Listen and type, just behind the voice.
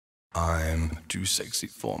I'm too sexy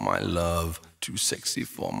for my love, too sexy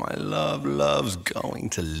for my love, love's going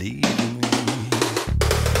to leave me.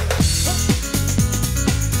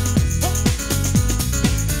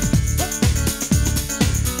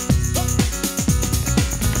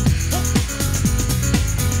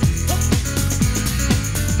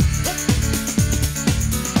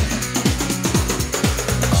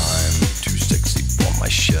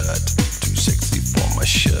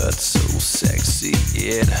 Shirt so sexy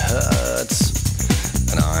it hurts,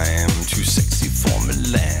 and I'm too sexy for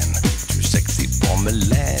Milan, too sexy for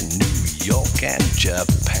Milan, New York and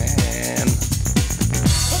Japan.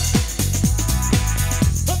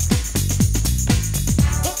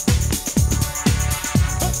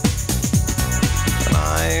 And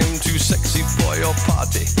I'm too sexy for your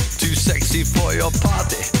party, too sexy for your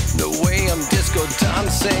party, no way I'm disco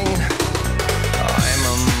dancing. I'm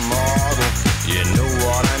a model, you know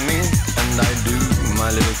what I mean, and I do my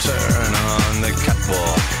little turn on the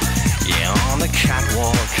catwalk. Yeah, on the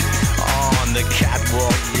catwalk, on the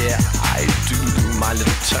catwalk. Yeah, I do my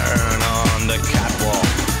little turn on the catwalk.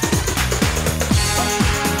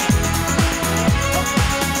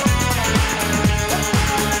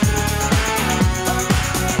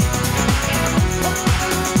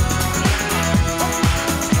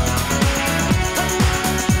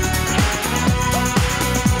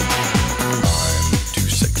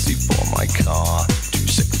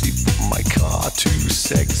 Too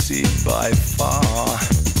sexy by far,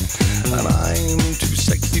 and I'm too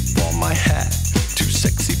sexy for my hat, too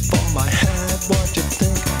sexy for my hat. What you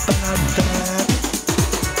think about that?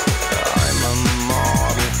 I'm a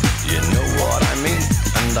model, you know what I mean,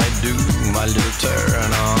 and I do my little turn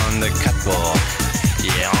on the catwalk.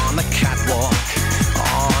 Yeah, on the catwalk,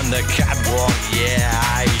 on the catwalk. Yeah,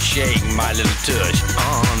 I shake my little tush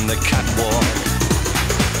on the catwalk.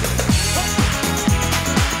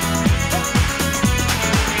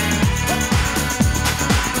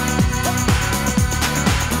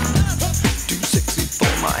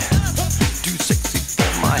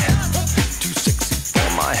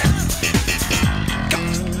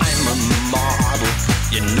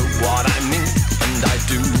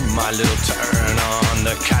 My little turn on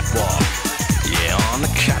the catwalk. Yeah, on the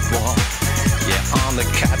catwalk. Yeah, on the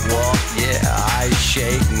catwalk. Yeah, I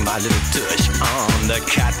shake my little tush on the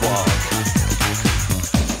catwalk.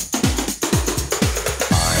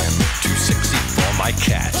 I'm too sexy for my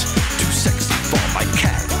cat, too sexy for my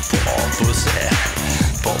cat.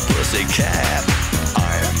 Poor pussy cat.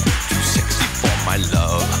 I'm too sexy for my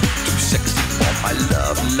love, too sexy for my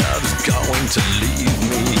love. Love's going to leave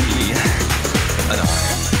me, and I'm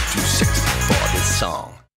too sexy for this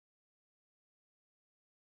song.